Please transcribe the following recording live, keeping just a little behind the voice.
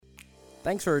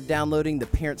Thanks for downloading the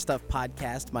Parent Stuff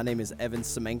podcast. My name is Evan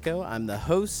Semenko. I'm the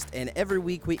host, and every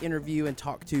week we interview and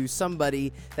talk to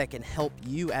somebody that can help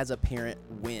you as a parent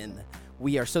win.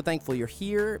 We are so thankful you're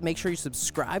here. Make sure you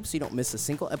subscribe so you don't miss a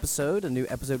single episode. A new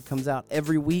episode comes out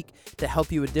every week to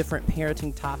help you with different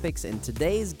parenting topics. And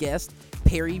today's guest,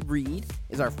 Perry Reed,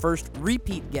 is our first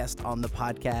repeat guest on the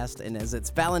podcast. And as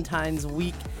it's Valentine's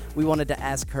week, we wanted to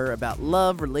ask her about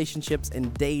love, relationships,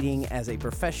 and dating as a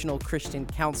professional Christian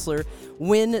counselor.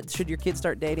 When should your kids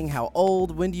start dating? How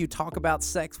old? When do you talk about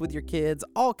sex with your kids?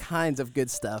 All kinds of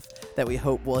good stuff that we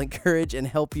hope will encourage and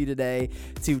help you today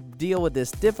to deal with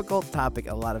this difficult topic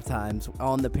a lot of times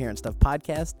on the Parent Stuff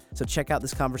podcast. So check out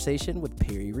this conversation with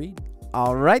Perry Reed.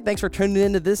 All right, thanks for tuning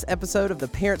into this episode of the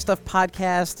Parent Stuff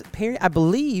podcast. Perry, I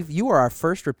believe you are our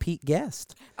first repeat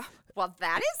guest. Well,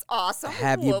 that is awesome.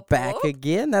 Have you back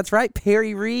again? That's right,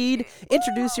 Perry Reed.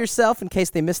 Introduce yourself in case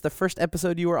they missed the first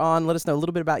episode you were on. Let us know a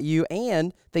little bit about you,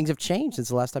 and things have changed since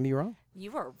the last time you were on.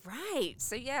 You are right.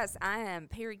 So, yes, I am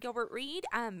Perry Gilbert Reed.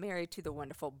 I'm married to the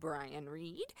wonderful Brian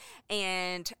Reed,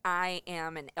 and I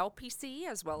am an LPC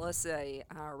as well as a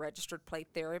registered play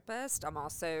therapist. I'm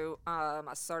also a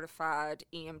certified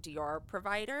EMDR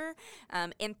provider,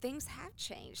 and things have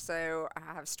changed. So,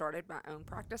 I have started my own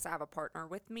practice. I have a partner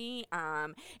with me,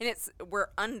 and we're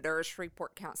under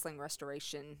Shreveport Counseling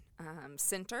Restoration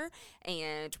Center,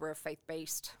 and we're a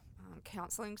faith-based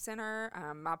counseling center.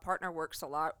 My partner works a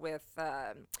lot with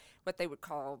what they would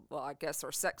call,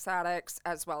 are sex addicts,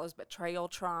 as well as betrayal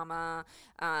trauma.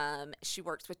 She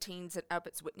works with teens up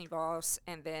at Whitney Voss,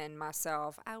 and then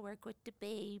myself, I work with the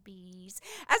babies,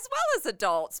 as well as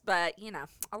adults, but,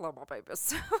 I love my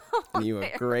babies. You are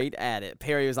great at it.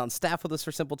 Perry was on staff with us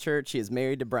for Simple Church. She is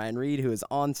married to Brian Reed, who is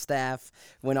on staff,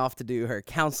 went off to do her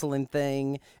counseling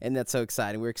thing, and that's so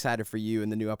exciting. We're excited for you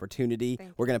and the new opportunity.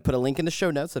 We're going to put a link in the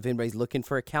show notes if anybody's looking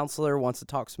for a counselor, wants to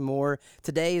talk some more.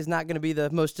 Today is not going to be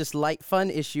the most just light, fun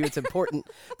issue. It's important,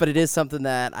 but it is something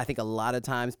that I think a lot of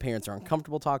times parents are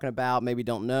uncomfortable talking about, maybe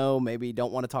don't know, maybe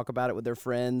don't want to talk about it with their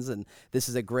friends, and this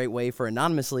is a great way for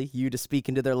anonymously you to speak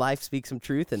into their life, speak some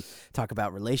truth, and talk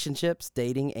about relationships,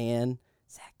 dating, and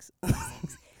sex.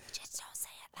 Just don't say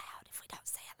it loud. If we don't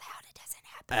say it loud, it doesn't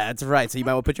happen. That's right. So you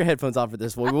might want to put your headphones on for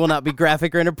this one. We will not be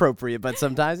graphic or inappropriate, but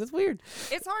sometimes it's weird.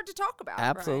 It's hard to talk about.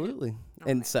 Absolutely. Right?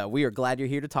 And so we are glad you're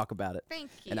here to talk about it. Thank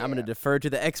you. And I'm going to defer to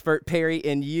the expert, Perry,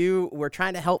 and you. We're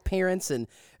trying to help parents, and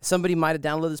somebody might have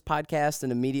downloaded this podcast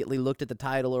and immediately looked at the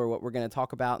title or what we're going to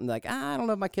talk about and like, I don't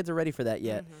know if my kids are ready for that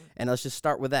yet. And let's just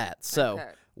start with that. So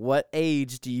what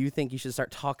age do you think you should start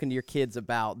talking to your kids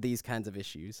about these kinds of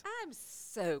issues? I'm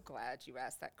so glad you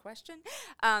asked that question.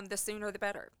 The sooner the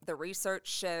better. The research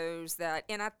shows that,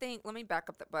 and I think, let me back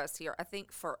up the bus here. I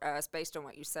think for us, based on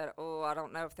what you said, I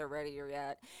don't know if they're ready or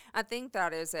yet. I think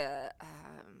that is a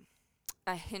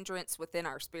hindrance within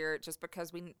our spirit just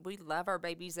because we love our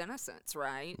baby's innocence,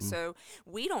 right? So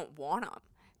we don't want them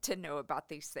to know about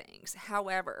these things.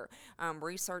 However,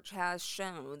 research has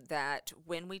shown that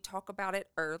when we talk about it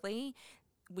early,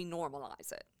 we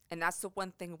normalize it. And that's the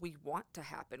one thing we want to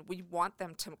happen. We want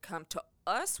them to come to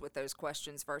us with those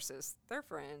questions versus their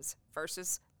friends,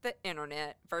 versus the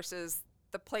internet, versus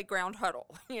the playground huddle,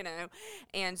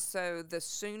 And so the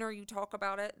sooner you talk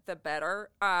about it, the better.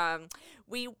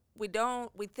 We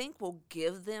think we'll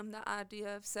give them the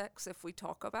idea of sex if we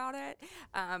talk about it.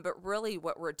 But really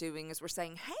what we're doing is we're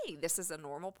saying, hey, this is a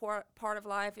normal part of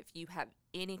life. If you have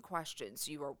any questions,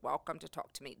 you are welcome to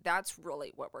talk to me. That's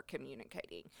really what we're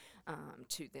communicating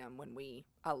to them when we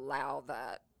allow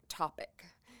that topic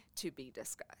to be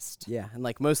discussed. Yeah, and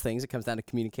like most things, it comes down to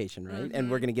communication, right?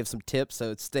 And we're going to give some tips,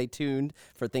 so stay tuned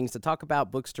for things to talk about,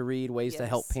 books to read, ways to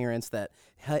help parents that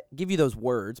give you those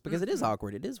words, because it is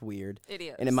awkward, it is weird. It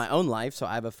is. And in my own life, so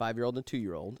I have a 5-year-old and a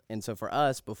 2-year-old, and so for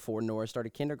us, before Nora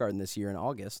started kindergarten this year in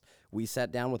August, we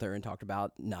sat down with her and talked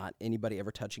about not anybody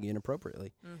ever touching you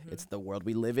inappropriately. It's the world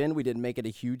we live in. We didn't make it a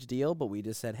huge deal, but we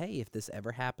just said, hey, if this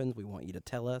ever happens, we want you to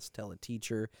tell us, tell a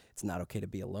teacher. It's not okay to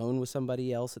be alone with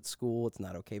somebody else at school. It's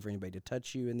not okay for anybody to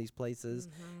touch you in these places.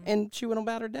 And she went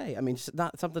about her day. I mean, it's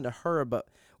not something to her, but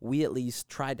we at least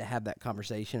tried to have that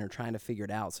conversation or trying to figure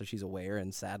it out so she's aware,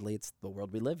 and sadly, it's the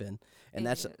world we live in. And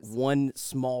that's one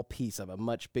small piece of a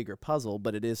much bigger puzzle,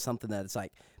 but it is something that it's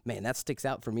like, man, that sticks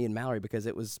out for me and Mallory because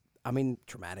it was,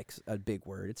 dramatic's a big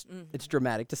word. It's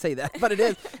dramatic to say that, but it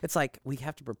is. It's like we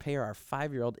have to prepare our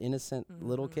 5-year-old innocent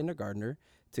little kindergartner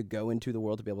to go into the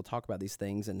world to be able to talk about these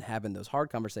things and having those hard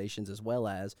conversations, as well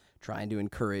as trying to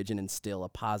encourage and instill a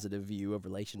positive view of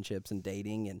relationships and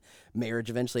dating and marriage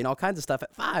eventually and all kinds of stuff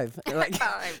at 5. Like,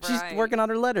 she's working on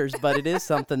her letters, but it is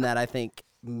something that I think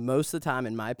most of the time,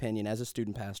 in my opinion, as a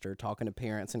student pastor, talking to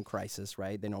parents in crisis,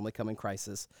 right? They normally come in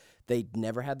crisis. They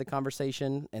never had the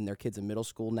conversation, and their kid's in middle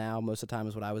school now. Most of the time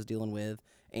is what I was dealing with.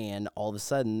 And all of a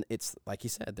sudden, it's like you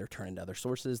said, they're turning to other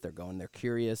sources. They're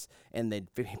curious, and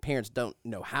parents don't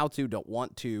know how to, don't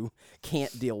want to,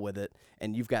 can't deal with it.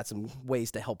 And you've got some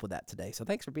ways to help with that today. So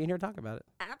thanks for being here to talk about it.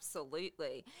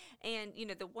 Absolutely. And,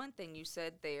 the one thing you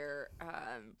said there,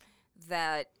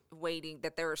 that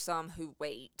there are some who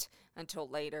wait until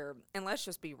later. And let's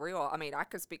just be real. I mean, I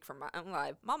could speak from my own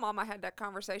life. My mama had that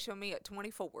conversation with me at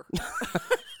 24.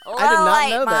 I did not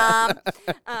know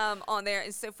that. On there.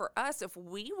 And so for us, if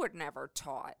we were never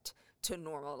taught to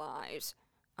normalize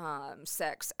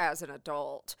sex as an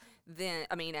adult, then,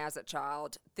 as a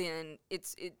child, then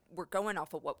we're going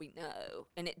off of what we know,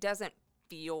 and it doesn't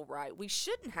feel right. We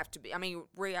shouldn't have to be.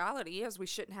 Reality is we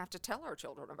shouldn't have to tell our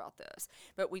children about this,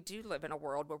 but we do live in a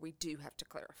world where we do have to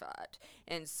clarify it.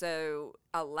 And so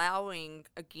allowing,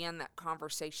 again, that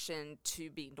conversation to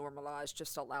be normalized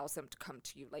just allows them to come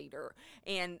to you later.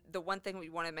 And the one thing we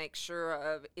want to make sure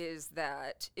of is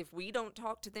that if we don't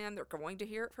talk to them, they're going to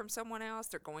hear it from someone else.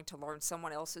 They're going to learn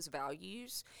someone else's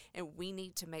values. And we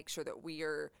need to make sure that we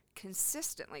are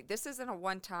consistently, this isn't a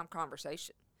one-time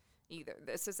conversation either.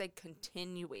 This is a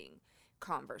continuing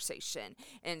conversation.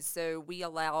 And so we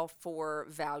allow for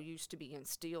values to be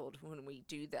instilled when we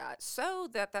do that, so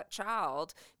that that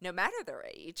child, no matter their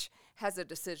age, has a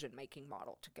decision-making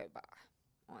model to go by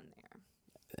on there.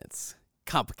 It's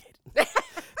complicated.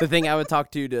 The thing I would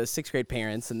talk to sixth grade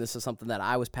parents, and this is something that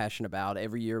I was passionate about,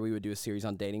 every year we would do a series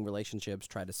on dating relationships,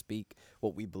 try to speak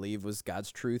what we believe was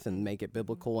God's truth and make it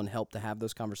biblical and help to have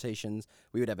those conversations.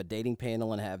 We would have a dating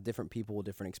panel and have different people with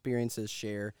different experiences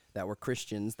share that were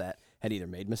Christians that had either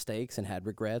made mistakes and had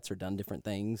regrets or done different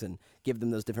things, and give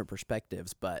them those different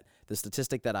perspectives. But the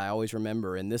statistic that I always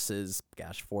remember, and this is,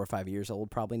 4 or 5 years old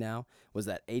probably now, was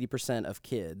that 80% of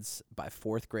kids by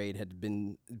 4th grade had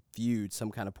been viewed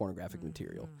some kind of pornographic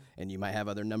material. And you might have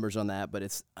other numbers on that, but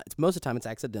it's most of the time it's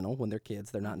accidental when they're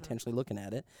kids. They're not intentionally looking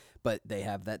at it, but they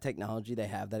have that technology, they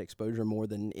have that exposure more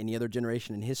than any other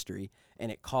generation in history, and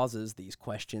it causes these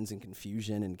questions and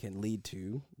confusion and can lead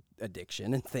to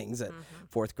addiction and things at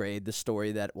 4th grade. The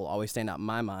story that will always stand out in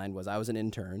my mind was I was an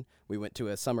intern. We went to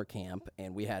a summer camp,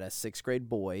 and we had a 6th grade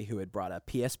boy who had brought a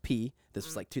PSP. This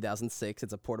was like 2006.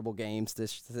 It's a portable game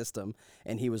system,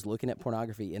 and he was looking at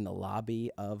pornography in the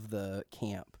lobby of the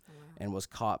camp. And was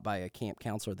caught by a camp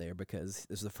counselor there because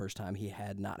this was the first time he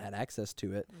had not had access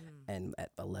to it. And at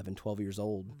 11, 12 years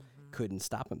old, couldn't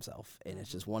stop himself. And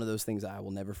it's just one of those things I will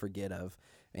never forget of.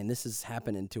 And this is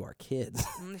happening to our kids.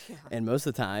 And most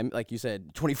of the time, like you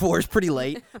said, 24 is pretty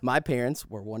late. My parents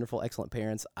were wonderful, excellent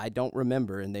parents. I don't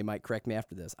remember, and they might correct me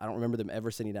after this, I don't remember them ever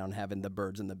sitting down and having the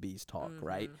birds and the bees talk,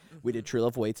 right? We did True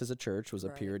Love Waits as a church, was a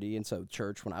purity. And so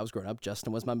church, when I was growing up,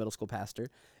 Justin was my middle school pastor,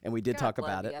 and we did talk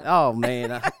about it. Oh,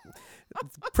 man.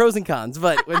 Pros and cons.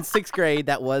 But in 6th grade,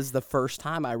 that was the first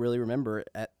time I really remember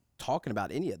talking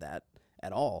about any of that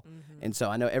at all. And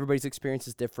so I know everybody's experience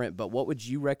is different, but what would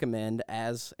you recommend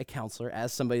as a counselor,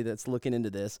 as somebody that's looking into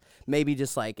this, maybe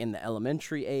just like in the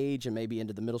elementary age and maybe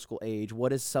into the middle school age?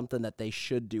 What is something that they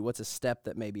should do? What's a step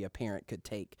that maybe a parent could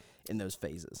take in those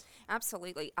phases?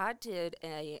 Absolutely. I did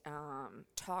a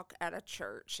talk at a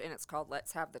church, and it's called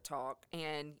Let's Have the Talk,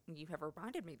 and you have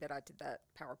reminded me that I did that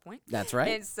PowerPoint. That's right.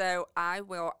 And so I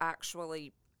will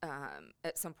actually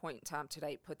at some point in time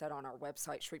today put that on our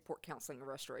website, Shreveport Counseling and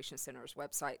Restoration Center's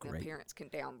website. Great. And parents can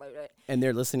download it. And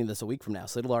they're listening to this a week from now,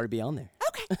 so it'll already be on there.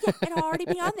 Okay, yeah, it'll already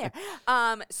be on there.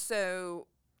 So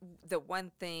the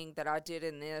one thing that I did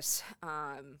in this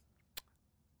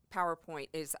PowerPoint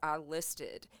is I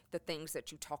listed the things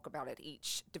that you talk about at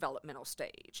each developmental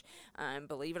stage.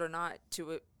 Believe it or not,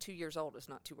 2 years old is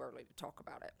not too early to talk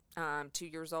about it. 2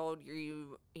 years old,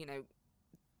 you know,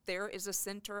 there is a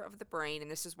center of the brain, and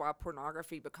this is why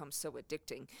pornography becomes so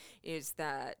addicting, is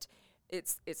that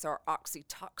it's our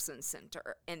oxytocin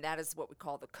center, and that is what we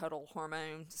call the cuddle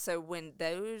hormone. So when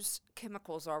those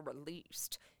chemicals are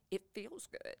released, it feels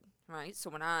good, right?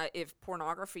 So if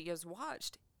pornography is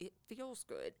watched, it feels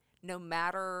good, no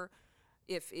matter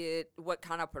what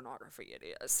kind of pornography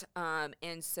it is.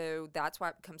 And so that's why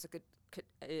it becomes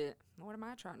what am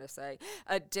I trying to say?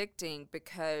 Addicting,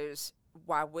 because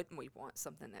why wouldn't we want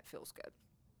something that feels good?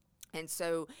 And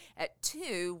so at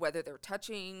 2, whether they're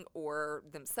touching or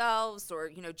themselves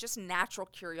or, just natural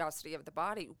curiosity of the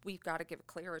body, we've got to give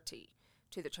clarity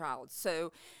to the child.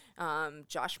 So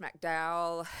Josh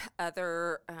McDowell,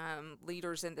 other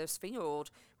leaders in this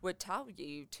field would tell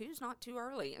you two's not too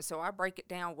early. And so I break it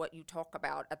down what you talk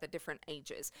about at the different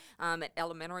ages. At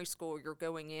elementary school, you're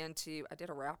going into, I did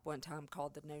a rap one time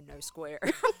called the No Square.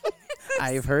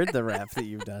 I've heard the rap that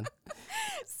you've done.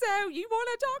 So you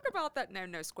want to talk about that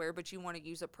no square, but you want to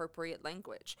use appropriate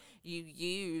language. You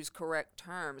use correct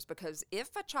terms, because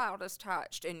if a child is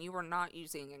touched and you are not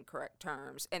using incorrect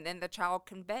terms, and then the child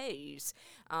conveys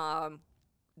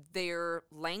their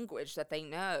language that they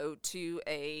know to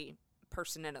a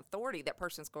person in authority, that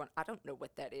person's going, I don't know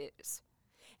what that is.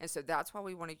 And so that's why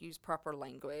we want to use proper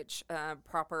language,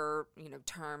 proper,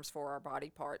 terms for our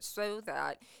body parts, so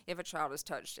that if a child is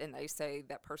touched and they say,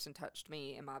 that person touched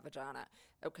me in my vagina,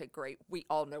 okay, great, we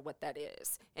all know what that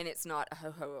is. And it's not a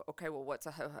ho-ho. Okay, well, what's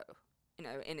a ho-ho?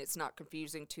 And it's not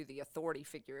confusing to the authority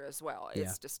figure as well.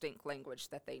 It's distinct language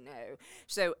that they know.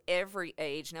 So every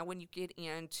age, now when you get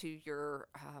into your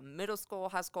middle school,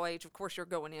 high school age, of course, you're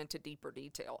going into deeper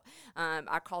detail.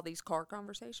 I call these car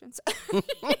conversations.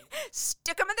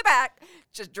 Stick them in the back,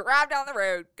 just drive down the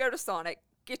road, go to Sonic,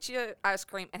 get you ice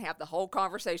cream, and have the whole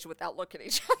conversation without looking at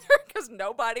each other, because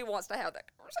nobody wants to have that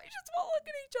conversation while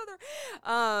looking at each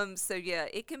other. So yeah,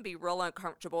 it can be real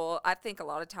uncomfortable. I think a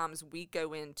lot of times we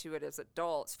go into it as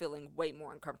adults feeling way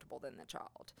more uncomfortable than the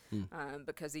child,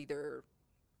 because either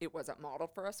it wasn't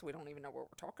modeled for us, we don't even know what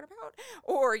we're talking about,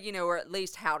 or or at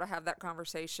least how to have that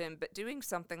conversation. But doing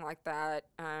something like that,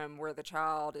 where the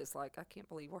child is like, I can't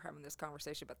believe we're having this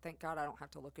conversation, but thank God I don't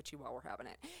have to look at you while we're having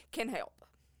it, can help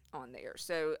on there.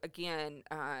 So again,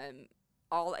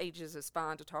 all ages is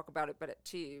fine to talk about it, but at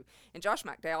 2. And Josh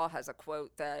McDowell has a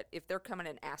quote that if they're coming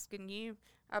and asking you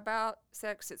about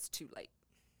sex, it's too late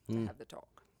to have the talk.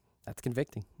 That's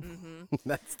convicting. Mm-hmm.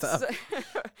 That's tough. So,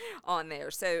 on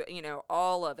there. So,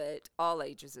 all of it, all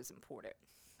ages is important.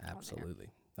 Absolutely.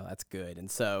 Oh, that's good.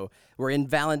 And so we're in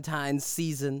Valentine's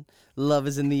season. Love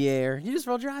is in the air. You just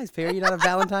rolled your eyes, Perry. You're not a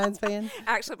Valentine's fan?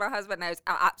 Actually, my husband knows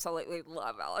I absolutely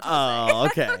love Valentine's Day. Oh,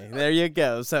 okay. There you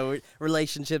go. So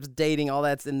relationships, dating, all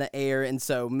that's in the air. And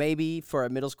so maybe for a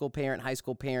middle school parent, high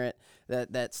school parent,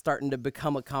 that's starting to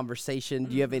become a conversation,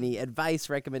 do you have any advice,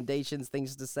 recommendations,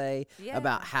 things to say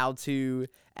about how to,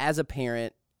 as a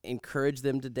parent, encourage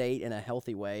them to date in a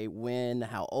healthy way? When,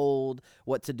 how old,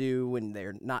 what to do when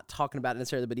they're not talking about it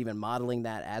necessarily, but even modeling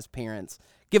that as parents?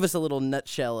 Give us a little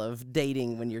nutshell of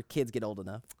dating when your kids get old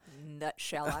enough.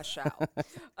 Nutshell, I shall.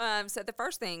 So the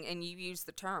first thing, and you use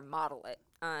the term model it,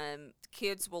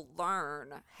 kids will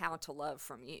learn how to love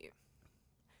from you.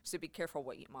 So be careful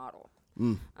what you model.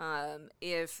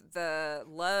 If the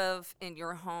love in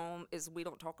your home is we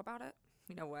don't talk about it,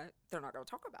 you know what? They're not going to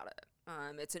talk about it.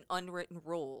 It's an unwritten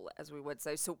rule, as we would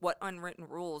say. So what unwritten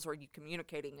rules are you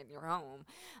communicating in your home?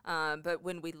 But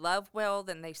when we love well,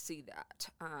 then they see that.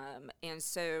 And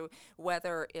so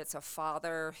whether it's a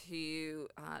father who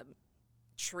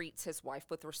treats his wife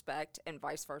with respect and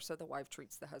vice versa, the wife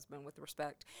treats the husband with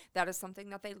respect, that is something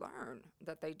that they learn,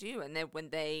 that they do. And then when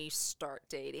they start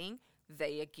dating,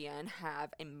 they again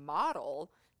have a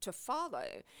model to follow.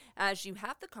 As you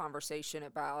have the conversation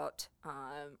about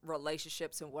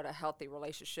relationships and what a healthy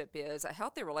relationship is, a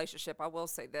healthy relationship, I will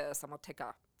say this, I'm going to take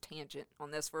a tangent on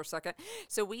this for a second.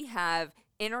 So we have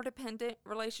interdependent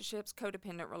relationships,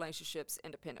 codependent relationships,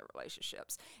 independent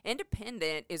relationships.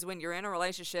 Independent is when you're in a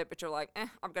relationship, but you're like,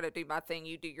 I'm going to do my thing,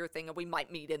 you do your thing, and we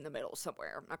might meet in the middle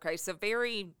somewhere. Okay, so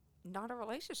very not a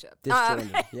relationship.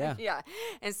 Disjointed, yeah. Yeah.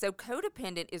 And so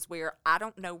codependent is where I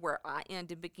don't know where I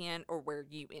end and begin or where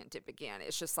you end and begin.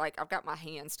 It's just like I've got my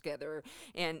hands together,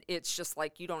 and it's just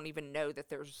like you don't even know that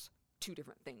there's two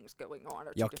different things going on.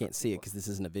 Or y'all can't see it because this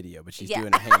isn't a video, but she's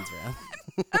doing her hands around.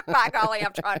 By golly,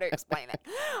 I'm trying to explain it.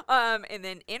 And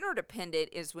then interdependent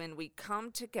is when we come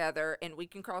together and we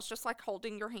can cross, just like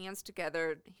holding your hands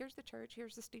together. Here's the church,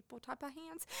 here's the steeple type of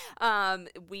hands.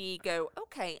 We go,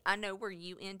 okay, I know where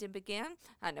you end and begin.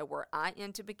 I know where I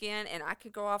end to begin. And I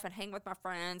could go off and hang with my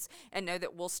friends and know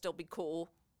that we'll still be cool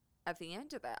at the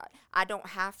end of that. I don't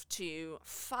have to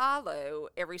follow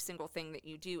every single thing that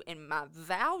you do, and my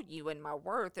value and my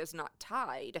worth is not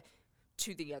tied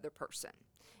to the other person.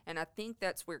 And I think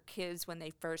that's where kids, when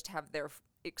they first have their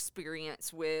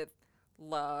experience with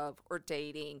love or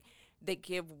dating, they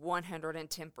give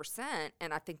 110%,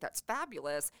 and I think that's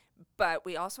fabulous. But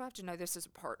we also have to know this is a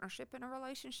partnership in a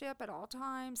relationship at all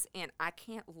times, and I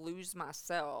can't lose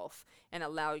myself and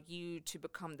allow you to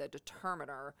become the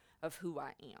determiner of who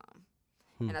I am.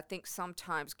 And I think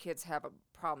sometimes kids have a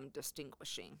problem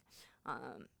distinguishing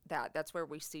that's where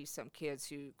we see some kids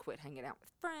who quit hanging out with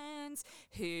friends,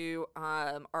 who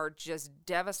are just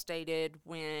devastated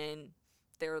when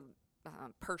their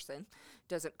person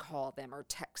doesn't call them or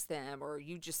text them, or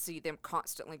you just see them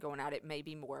constantly going at it,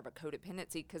 maybe more of a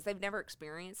codependency because they've never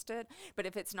experienced it. But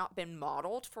if it's not been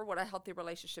modeled for what a healthy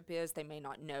relationship is, they may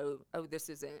not know, oh, this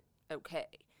isn't okay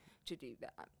to do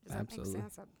that. Does that make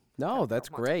sense? No, that's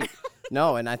great.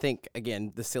 No, and I think,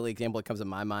 again, the silly example that comes to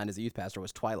my mind as a youth pastor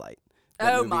was Twilight.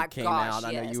 Oh my gosh, out.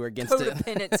 Yes. I know you were against it.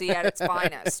 Codependency at its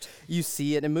finest. You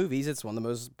see it in movies. It's one of the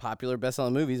most popular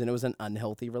best-selling movies, and it was an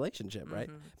unhealthy relationship, right?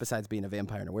 Besides being a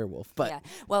vampire and a werewolf. But yeah.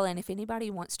 Well, and if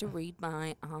anybody wants to read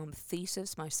my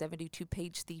thesis, my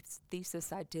 72-page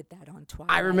thesis, I did that on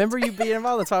Twilight. I remember you being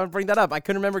involved. That's why I would bring that up. I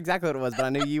couldn't remember exactly what it was, but I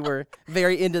knew you were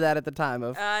very into that at the time.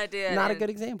 I did. Not a good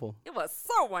example. It was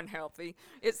so unhealthy.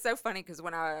 It's so funny because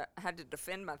when I had to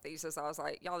defend my thesis, I was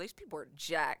like, y'all, these people are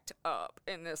jacked up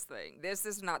in this thing.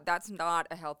 That's not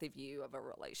a healthy view of a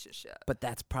relationship. But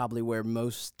that's probably where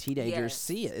most teenagers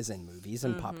see it, is in movies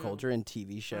and pop culture and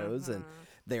TV shows. And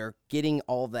they're getting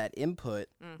all that input,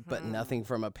 but nothing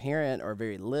from a parent or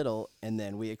very little. And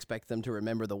then we expect them to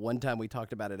remember the one time we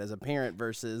talked about it as a parent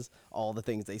versus all the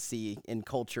things they see in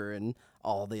culture and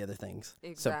all the other things.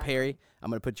 Exactly. So, Perry, I'm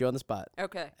going to put you on the spot.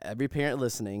 Okay. Every parent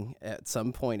listening at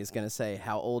some point is going to say,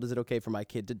 how old is it okay for my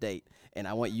kid to date? And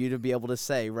I want you to be able to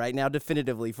say right now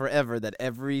definitively forever that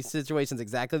every situation is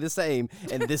exactly the same,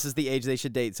 and this is the age they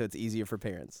should date, so it's easier for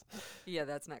parents. Yeah,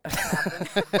 that's not going to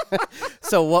happen.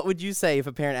 So what would you say if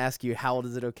a parent asked you, how old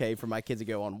is it okay for my kids to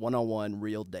go on one-on-one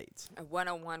real dates?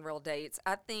 One-on-one real dates.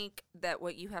 I think that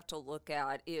what you have to look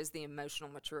at is the emotional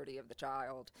maturity of the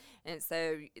child. And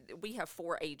so we have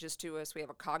 4 ages to us. We have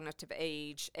a cognitive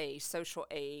age, a social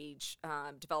age,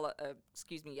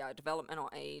 developmental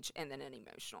age, and then an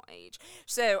emotional age.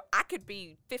 So I could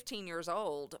be 15 years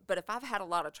old, but if I've had a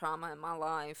lot of trauma in my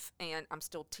life and I'm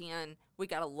still 10, we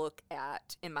got to look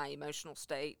at, in my emotional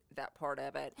state, that part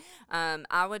of it.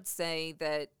 I would say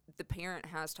that the parent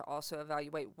has to also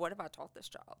evaluate, what have I taught this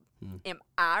child? Am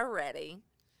I ready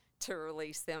to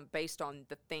release them based on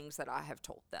the things that I have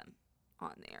told them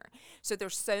on there? So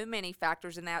there's so many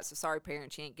factors in that. So sorry,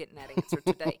 parents, you ain't getting that answer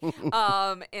today.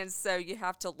 And so you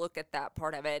have to look at that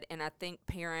part of it. And I think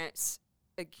parents,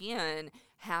 again,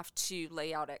 have to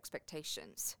lay out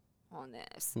expectations on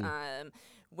this.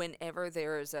 Whenever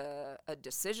there is a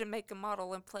decision-making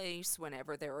model in place,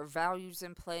 whenever there are values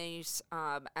in place,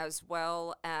 as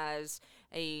well as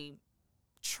a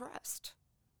trust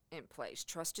in place.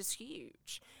 Trust is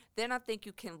huge. Then I think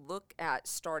you can look at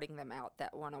starting them out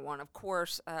that one-on-one. Of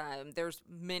course, there's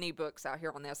many books out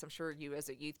here on this. I'm sure you as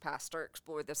a youth pastor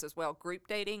explore this as well. Group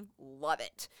dating, love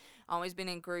it. Always been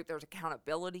in group. There's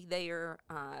accountability there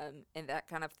and that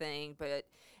kind of thing. But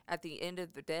at the end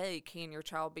of the day, can your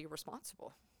child be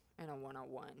responsible in a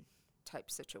one-on-one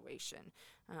type situation?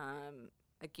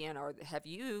 Again, have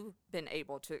you been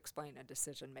able to explain a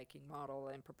decision-making model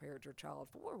and prepared your child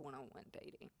for one-on-one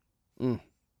dating?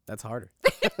 That's harder.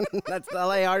 That's a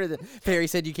lot harder than Perry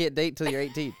said you can't date till you're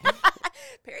 18.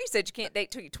 Perry said you can't date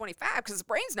till you're 25 because the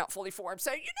brain's not fully formed.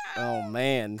 So, Oh,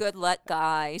 man. Good luck,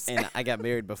 guys. And I got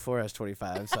married before I was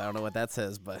 25, so I don't know what that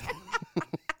says, but...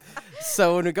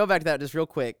 So when we go back to that just real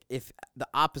quick, if the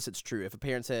opposite's true, if a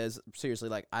parent says, seriously,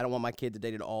 like, I don't want my kid to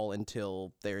date at all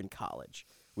until they're in college,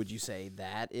 would you say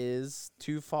that is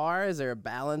too far? Is there a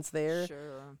balance there?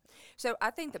 Sure. So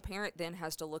I think the parent then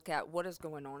has to look at what is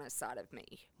going on inside of me.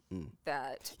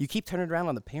 That you keep turning around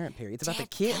on the parent, Perry. It's about the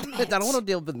kid. I don't want to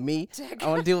deal with me. I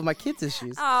want to deal with my kids'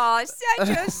 issues. Oh, such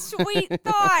a sweet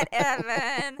thought,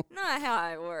 Evan. Not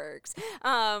how it works.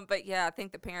 But yeah, I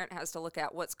think the parent has to look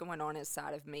at what's going on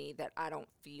inside of me that I don't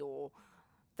feel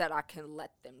that I can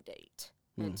let them date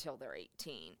until they're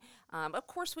 18. Of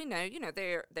course, we know,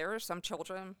 there are some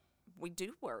children we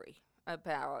do worry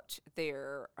about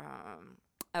their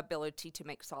ability to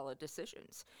make solid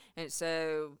decisions. And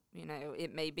so,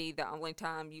 it may be the only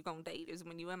time you gonna date is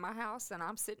when you in my house and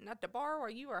I'm sitting at the bar where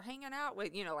you are hanging out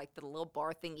with, like the little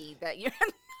bar thingy that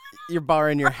your bar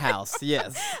in your house,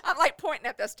 yes. I'm like pointing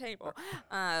at this table,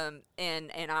 and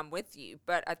I'm with you.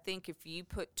 But I think if you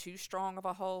put too strong of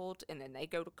a hold and then they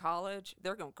go to college,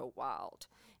 they're going to go wild.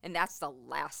 And that's the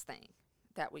last thing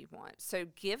that we want. So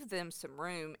give them some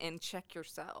room and check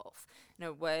yourself.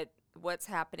 What's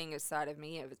happening inside of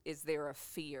me? Is there a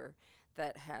fear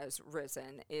that has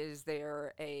risen? Is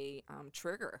there a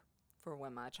trigger for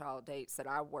when my child dates that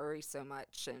I worry so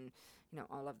much and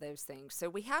all of those things. So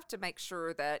we have to make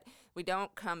sure that we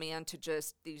don't come into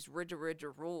just these rigid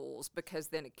rules, because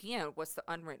then again, what's the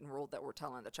unwritten rule that we're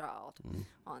telling the child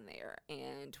on there?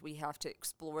 And we have to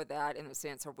explore that in a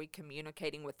sense. Are we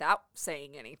communicating without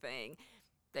saying anything?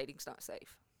 Dating's not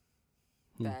safe.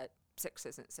 That sex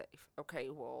isn't safe. Okay,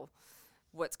 well,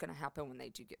 what's going to happen when they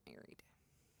do get married?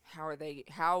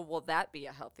 How will that be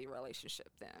a healthy relationship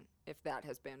then, if that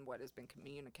has been what has been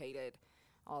communicated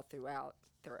all throughout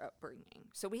their upbringing?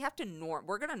 So we have to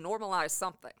we're going to normalize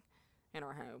something in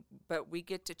our home, but we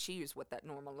get to choose what that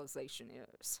normalization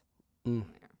is.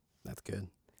 That's good.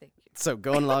 Thank you. So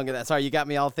going along with that, sorry, you got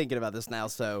me all thinking about this now.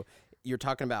 So you're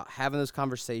talking about having those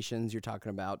conversations. You're talking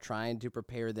about trying to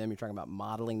prepare them. You're talking about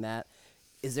modeling that.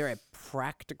 Is there a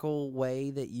practical way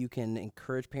that you can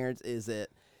encourage parents? Is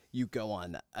it you go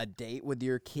on a date with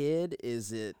your kid?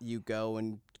 Is it you go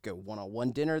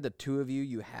one-on-one dinner, the two of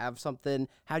you have something?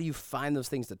 How do you find those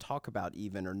things to talk about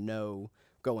even or know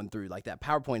going through like that?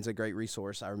 PowerPoint's a great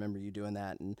resource. I remember you doing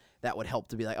that, and that would help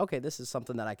to be like, okay, this is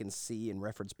something that I can see and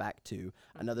reference back to.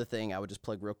 Another thing I would just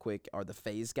plug real quick are the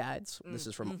phase guides. This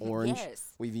is from Orange.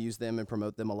 Yes. We've used them and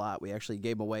promote them a lot. We actually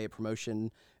gave away a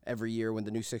promotion every year when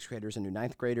the new 6th graders and new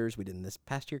 9th graders. We didn't this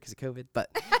past year because of COVID, but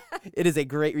it is a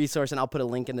great resource, and I'll put a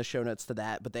link in the show notes to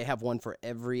that. But they have one for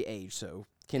every age. So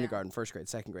kindergarten, 1st grade,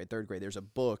 2nd grade, 3rd grade. There's a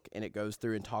book, and it goes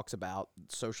through and talks about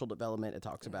social development. It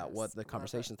talks about what the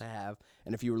conversations to have.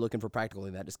 And if you were looking for practical,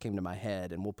 that just came to my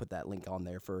head, and we'll put that link on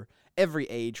there for every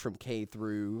age from K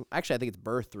through, actually, I think it's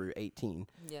birth through 18.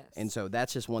 Yes. And so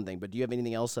that's just one thing. But do you have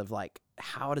anything else of like,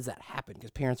 how does that happen?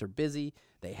 Because parents are busy.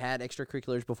 They had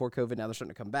extracurriculars before COVID. Now they're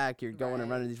starting to come back. You're going and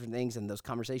running different things, and those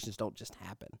conversations don't just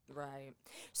happen. Right.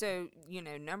 So,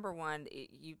 number one,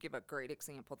 you give a great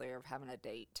example there of having a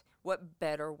date. What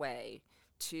better way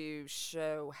to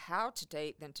show how to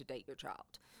date than to date your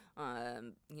child?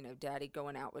 Daddy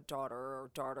going out with daughter, or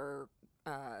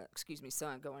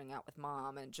son going out with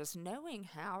mom, and just knowing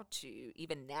how to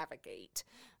even navigate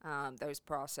those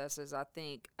processes. I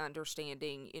think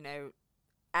understanding,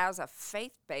 as a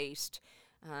faith-based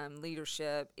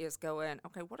leadership is going,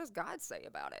 okay, what does God say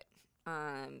about it?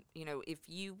 If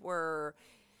you were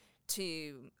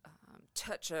to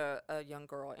touch a young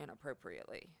girl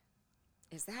inappropriately,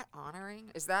 is that honoring?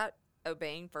 Is that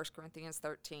obeying 1 Corinthians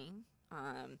 13?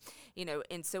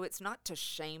 And so it's not to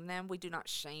shame them. We do not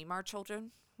shame our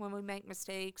children when we make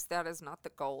mistakes. That is not the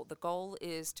goal. The goal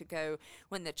is to go,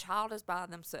 when the child is by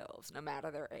themselves, no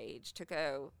matter their age, to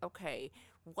go, okay,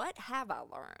 what have I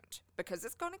learned? Because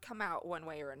it's going to come out one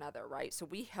way or another, right? So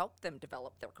we help them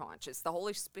develop their conscience. The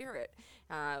Holy Spirit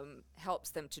helps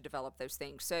them to develop those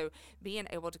things. So being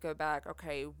able to go back,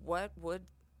 okay, what would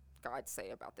God say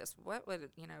about this? What would,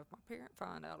 if my parent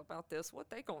find out about this,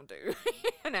 what they gonna do?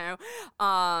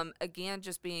 Again,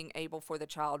 just being able for the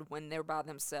child when they're by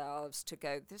themselves to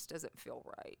go, this doesn't feel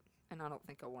right, and I don't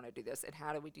think I want to do this. And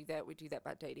how do we do that? We do that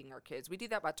by dating our kids. We do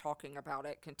that by talking about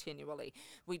it continually.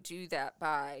 We do that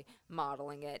by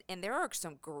modeling it. And there are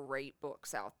some great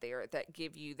books out there that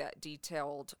give you that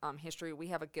detailed history. We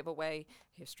have a giveaway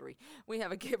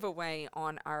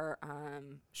on our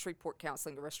Shreveport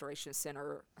Counseling and Restoration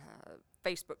Center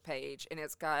Facebook page, and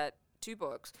it's got 2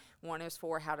 books. One is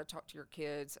for how to talk to your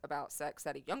kids about sex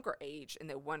at a younger age, and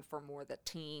then one for more the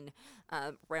teen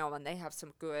realm. And they have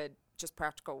some good, just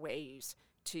practical ways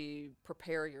to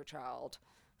prepare your child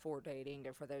for dating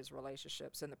and for those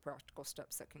relationships and the practical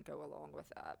steps that can go along with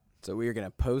that. So we are going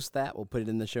to post that. We'll put it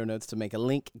in the show notes to make a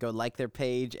link. Go like their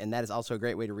page, and that is also a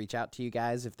great way to reach out to you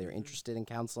guys if they're interested in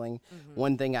counseling.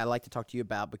 One thing I like to talk to you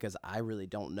about, because I really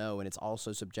don't know, and it's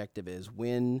also subjective, is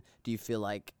when do you feel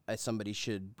like somebody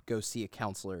should go see a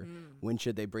counselor? When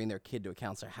should they bring their kid to a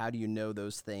counselor? How do you know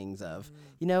those things of,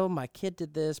 my kid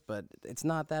did this, but it's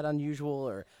not that unusual,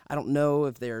 or I don't know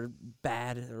if they're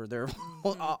bad, or they're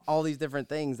all these different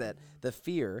things that the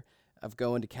fear of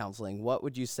going to counseling. What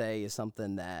would you say is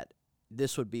something that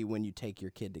this would be when you take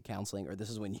your kid to counseling, or this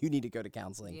is when you need to go to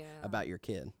counseling about your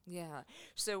kid? Yeah.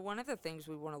 So one of the things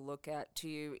we want to look at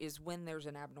too is when there's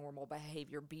an abnormal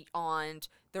behavior beyond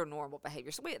their normal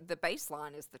behavior. So the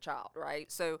baseline is the child,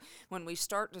 right? So when we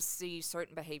start to see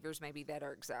certain behaviors maybe that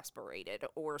are exasperated,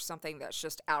 or something that's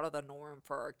just out of the norm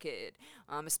for our kid,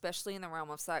 especially in the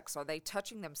realm of sex, are they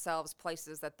touching themselves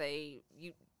places that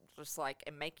just like,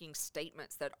 and making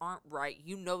statements that aren't right,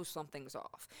 something's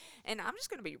off. And I'm just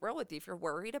going to be real with you. If you're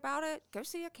worried about it, go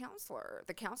see a counselor.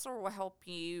 The counselor will help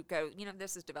you go,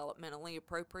 this is developmentally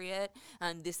appropriate,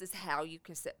 and this is how you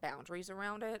can set boundaries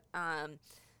around it.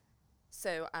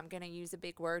 So I'm going to use a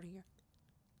big word here.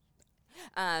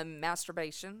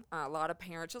 Masturbation. A lot of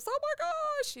parents just, oh my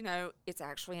gosh, it's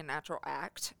actually a natural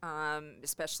act,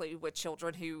 especially with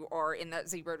children who are in that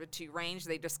 0 to 2 range.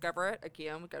 They discover it.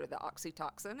 Again, we go to the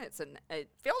oxytocin. It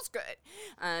feels good.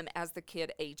 As the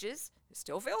kid ages, It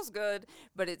still feels good,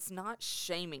 but it's not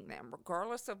shaming them.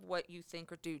 Regardless of what you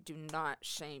think or do not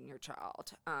shame your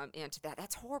child into that.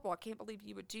 That's horrible. I can't believe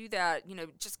you would do that.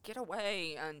 Just get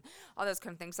away and all those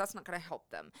kind of things. That's not going to help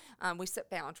them. We set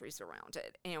boundaries around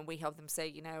it, and we help them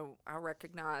say, I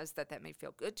recognize that may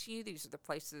feel good to you. These are the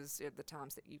places, the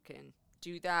times that you can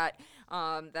do that,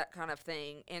 that kind of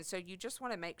thing. And so you just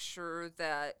want to make sure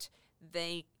that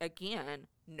they, again,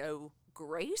 know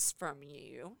grace from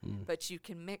you, but you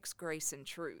can mix grace and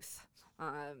truth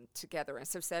together. And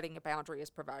so setting a boundary is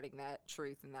providing that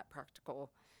truth and that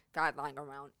practical guideline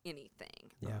around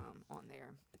anything on there.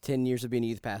 10 years of being a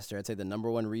youth pastor, I'd say the number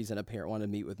one reason a parent wanted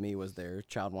to meet with me was their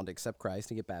child wanted to accept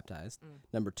Christ and get baptized.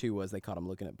 Number two was they caught them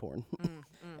looking at porn.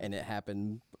 And it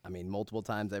happened, multiple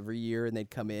times every year, and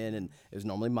they'd come in, and it was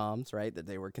normally moms, right, that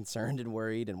they were concerned and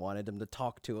worried and wanted them to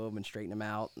talk to them and straighten them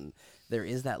out. And there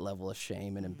is that level of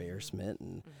shame and embarrassment.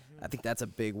 And I think that's a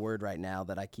big word right now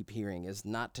that I keep hearing is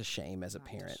not to shame as a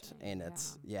parent. And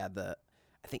it's,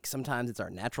 I think sometimes it's our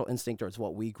natural instinct or it's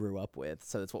what we grew up with,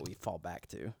 so it's what we fall back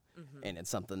to. And it's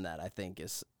something that I think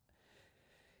is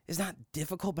not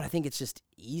difficult, but I think it's just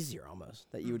easier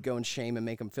almost, that you would go and shame and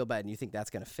make them feel bad, and you think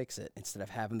that's going to fix it instead of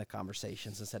having the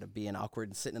conversations, instead of being awkward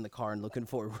and sitting in the car and looking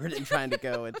forward and trying to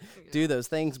go and do those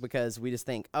things, because we just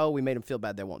think, oh, we made them feel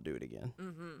bad, they won't do it again.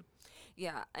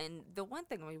 Yeah, and the one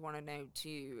thing we want to know,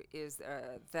 too, is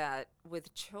that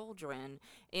with children,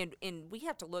 and we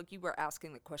have to look, you were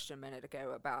asking the question a minute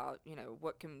ago about,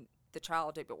 what can the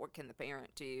child do, but what can the parent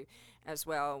do as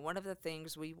well? One of the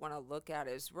things we want to look at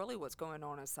is really what's going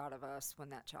on inside of us when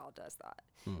that child does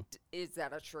that. Is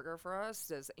that a trigger for us?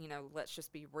 Let's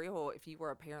just be real. If you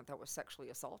were a parent that was sexually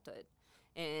assaulted,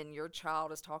 and your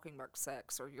child is talking about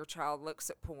sex, or your child looks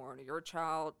at porn, or your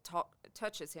child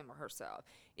touches him or herself,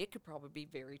 it could probably be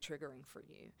very triggering for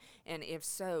you. And if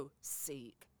so,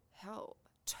 seek help.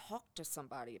 Talk to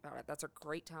somebody about it. That's a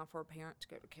great time for a parent to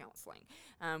go to counseling.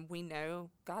 We know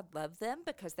God loves them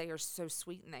because they are so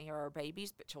sweet and they are our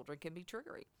babies, but children can be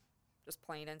triggery. Just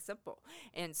plain and simple.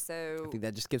 And so I think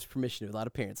that just gives permission to a lot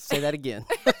of parents. Say that again.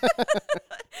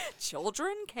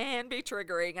 Children can be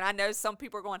triggering, and I know some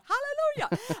people are going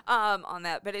hallelujah on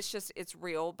that, but it's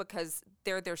real, because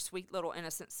they're their sweet little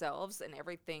innocent selves, and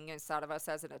everything inside of us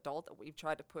as an adult that we've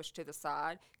tried to push to the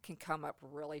side can come up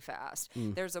really fast.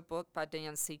 There's a book by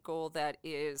Dan Siegel that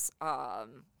is a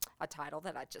title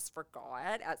that I just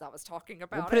forgot as I was talking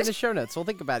about. We'll put it in the show notes. We'll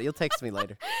think about it. You'll text me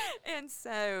later. And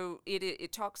so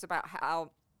it talks about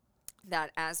how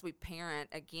that as we parent,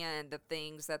 again, the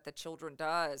things that the children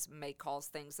does may cause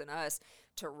things in us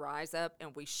to rise up,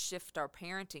 and we shift our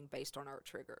parenting based on our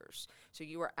triggers. So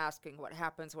you were asking what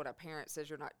happens when a parent says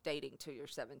you're not dating till you're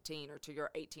 17 or till you're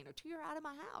 18 or till you're out of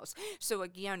my house. So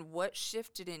again, what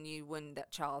shifted in you when that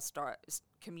child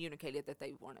communicated that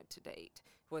they wanted to date?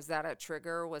 Was that a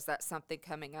trigger? Was that something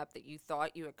coming up that you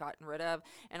thought you had gotten rid of?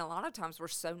 And a lot of times we're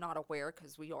so not aware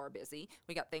because we are busy.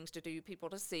 We got things to do, people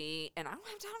to see, and I don't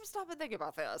have time to stop and think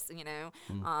about this,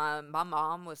 My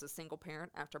mom was a single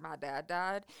parent after my dad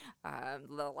died.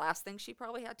 The last thing she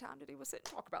probably had time to do was sit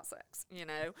and talk about sex,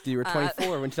 You were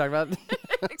 24 when you talked about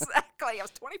Exactly. I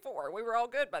was 24. We were all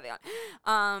good by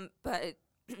then. But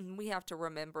we have to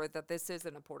remember that this is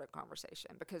an important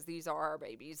conversation, because these are our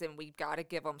babies, and we've got to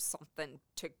give them something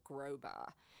to grow by,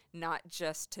 not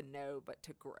just to know, but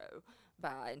to grow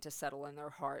by and to settle in their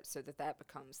hearts, so that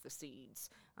becomes the seeds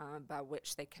by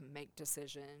which they can make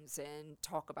decisions and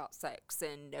talk about sex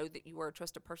and know that you are a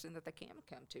trusted person that they can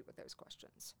come to with those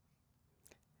questions.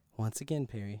 Once again,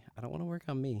 Perry, I don't want to work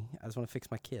on me. I just want to fix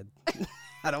my kid.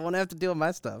 I don't want to have to deal with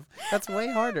my stuff. That's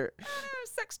way harder.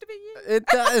 Sucks to be you. It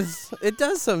does. It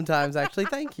does sometimes, actually.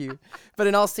 Thank you. But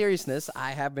in all seriousness,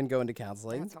 I have been going to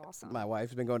counseling. That's awesome. My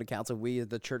wife's been going to counseling. We,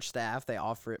 the church staff, they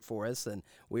offer it for us, and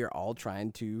we are all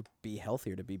trying to be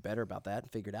healthier, to be better about that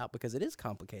and figure it out, because it is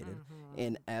complicated.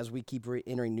 And as we keep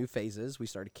entering new phases, we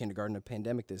started kindergarten and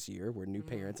pandemic this year. We're new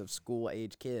parents of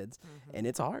school-age kids, and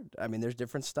it's hard. There's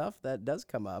different stuff that does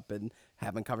come up, and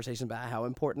having conversations about how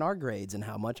important are grades and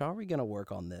how much are we going to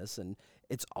work on this. And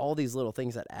it's all these little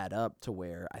things that add up to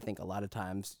where I think a lot of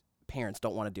times parents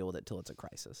don't want to deal with it till it's a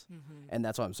crisis. And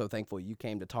that's why I'm so thankful you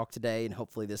came to talk today, and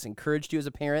hopefully this encouraged you as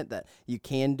a parent that you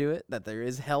can do it, that there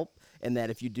is help, and that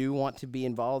if you do want to be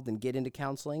involved and get into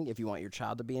counseling, if you want your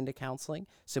child to be into counseling,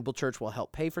 Simple Church will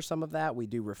help pay for some of that. We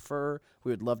do refer.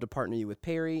 We would love to partner you with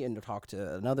Perry and to talk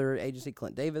to another agency,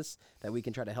 Clint Davis, that we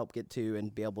can try to help get to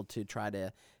and be able to try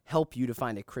to help you to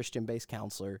find a Christian-based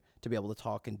counselor to be able to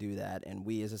talk and do that. And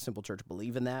we as a Simple Church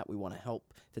believe in that. We want to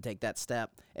help to take that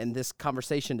step. And this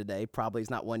conversation today probably is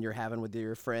not one you're having with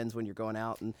your friends when you're going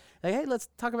out and like, hey, let's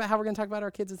talk about how we're going to talk about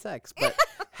our kids and sex. But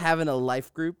having a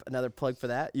life group, another plug for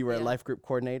that. You were a Yeah. life group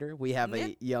coordinator. We have Yeah.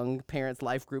 a young parents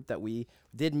life group that we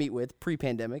did meet with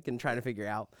pre-pandemic and try to figure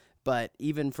out. But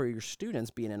even for your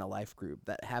students being in a life group,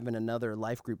 that having another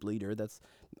life group leader that's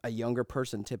a younger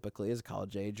person typically as a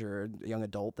college age or a young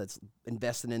adult that's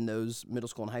invested in those middle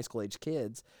school and high school age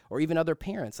kids, or even other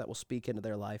parents that will speak into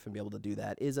their life and be able to do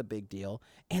that is a big deal.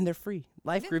 And they're free.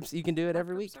 Life Yeah. groups, you can do it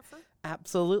every week. Groups are free.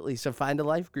 Absolutely. So find a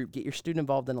life group, get your student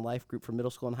involved in a life group for middle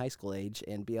school and high school age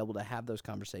and be able to have those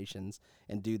conversations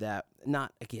and do that,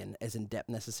 not, again, as in-depth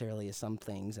necessarily as some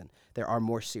things. And there are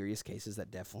more serious cases that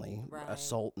definitely Right.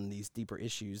 assault and these deeper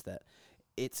issues that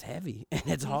it's heavy and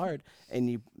it's hard. And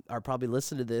you are probably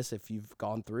listening to this if you've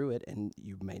gone through it and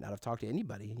you may not have talked to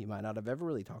anybody. You might not have ever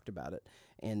really talked about it.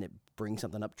 And it brings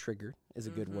something up, trigger is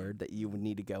a good word, that you would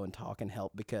need to go and talk and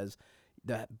help, because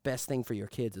the best thing for your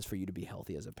kids is for you to be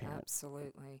healthy as a parent.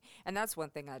 Absolutely. And that's one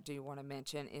thing I do want to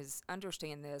mention is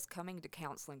understand this. Coming to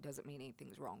counseling doesn't mean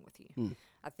anything's wrong with you.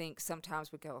 I think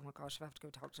sometimes we go, oh my gosh, if I have to go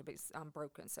talk to somebody, I'm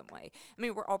broken some way. I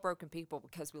mean, we're all broken people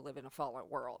because we live in a fallen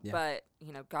world. Yeah. But,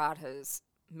 God has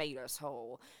made us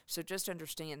whole. So just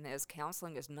understand this.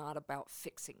 Counseling is not about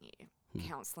fixing you.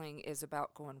 Counseling is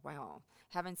about going, wow,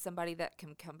 having somebody that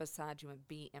can come beside you and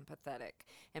be empathetic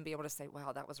and be able to say,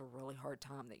 wow, that was a really hard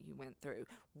time that you went through.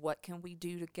 What can we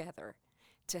do together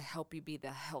to help you be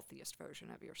the healthiest version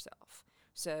of yourself?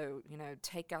 So,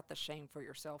 take out the shame for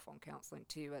yourself on counseling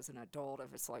too as an adult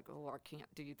if it's like, oh, I can't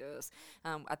do this.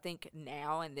 I think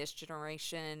now in this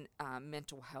generation,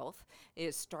 mental health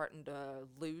is starting to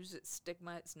lose its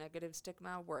stigma, its negative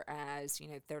stigma, whereas,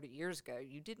 30 years ago,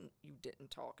 you didn't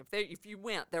talk. If you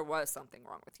went, there was something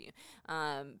wrong with you.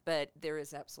 But there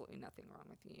is absolutely nothing wrong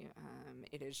with you.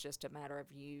 It is just a matter of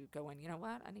you going, you know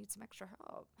what, I need some extra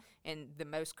help. And the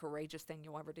most courageous thing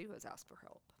you'll ever do is ask for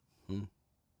help.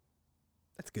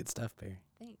 That's good stuff, Perry.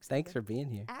 Thanks for being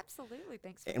here. Absolutely.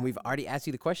 Thanks. And we've already asked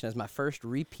you the question. As my first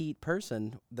repeat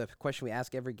person, the question we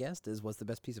ask every guest is, what's the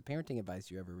best piece of parenting advice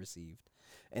you ever received?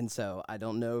 And so I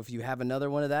don't know if you have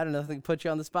another one of that or nothing to put you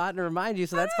on the spot and remind you,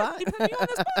 so that's fine. You put me on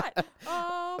the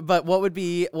spot. But what would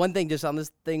be one thing just on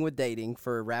this thing with dating,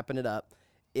 for wrapping it up,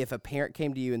 if a parent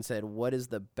came to you and said, what is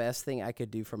the best thing I could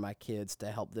do for my kids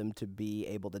to help them to be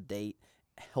able to date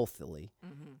healthily,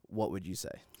 what would you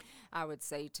say? I would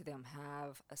say to them,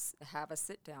 have a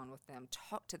sit down with them,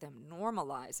 talk to them,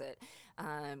 normalize it.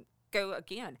 Go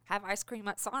again, have ice cream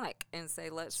at Sonic and say,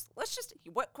 let's just,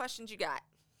 what questions you got?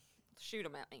 Shoot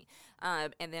them at me.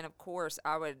 And then, of course,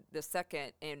 I would, the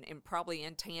second, and probably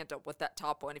in tandem with that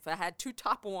top one, if I had two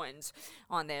top ones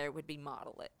on there, would be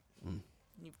model it.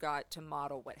 You've got to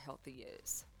model what healthy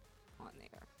is on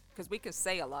there. Because we can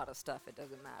say a lot of stuff, it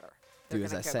doesn't matter. They're Do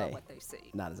as going I to go by say, what they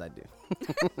see. not as I do.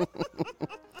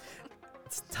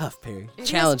 It's tough, Perry. It is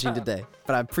Challenging tough. today,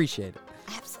 but I appreciate it.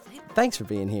 Absolutely. Thanks for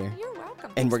being here. You're welcome.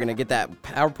 And Thanks we're for going to having get that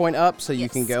PowerPoint up so you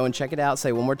can Yes. go and check it out.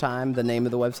 Say one more time the name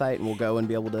of the website, and we'll go and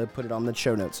be able to put it on the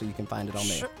show notes so you can find it on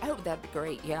there. Sure. Oh, that'd be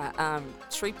great. Yeah.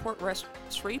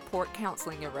 Shreveport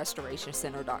Counseling and Restoration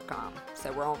Center.com.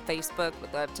 So we're on Facebook.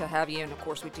 We'd love to have you. And, of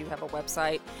course, we do have a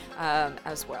website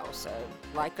as well. So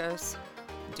like us.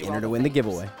 Do all Enter to win the things.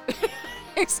 giveaway.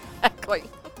 Exactly.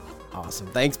 Awesome.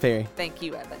 Thanks, Perry. Thank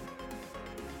you, Evan.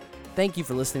 Thank you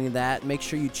for listening to that. Make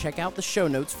sure you check out the show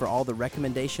notes for all the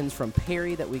recommendations from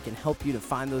Perry that we can help you to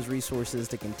find those resources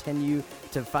to continue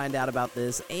to find out about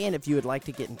this. And if you would like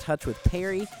to get in touch with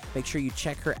Perry, make sure you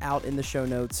check her out in the show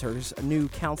notes. Her new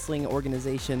counseling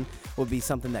organization will be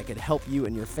something that could help you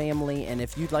and your family. And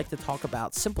if you'd like to talk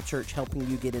about Simple Church helping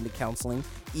you get into counseling,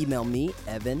 email me,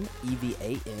 Evan,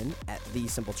 EVAN, at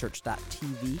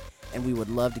thesimplechurch.tv. And we would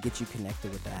love to get you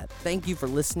connected with that. Thank you for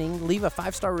listening. Leave a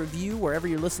 5-star review wherever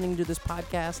you're listening to this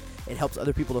podcast. It helps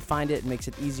other people to find it and makes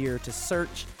it easier to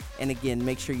search. And again,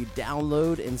 make sure you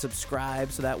download and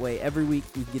subscribe so that way every week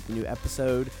you get the new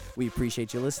episode. We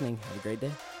appreciate you listening. Have a great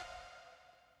day.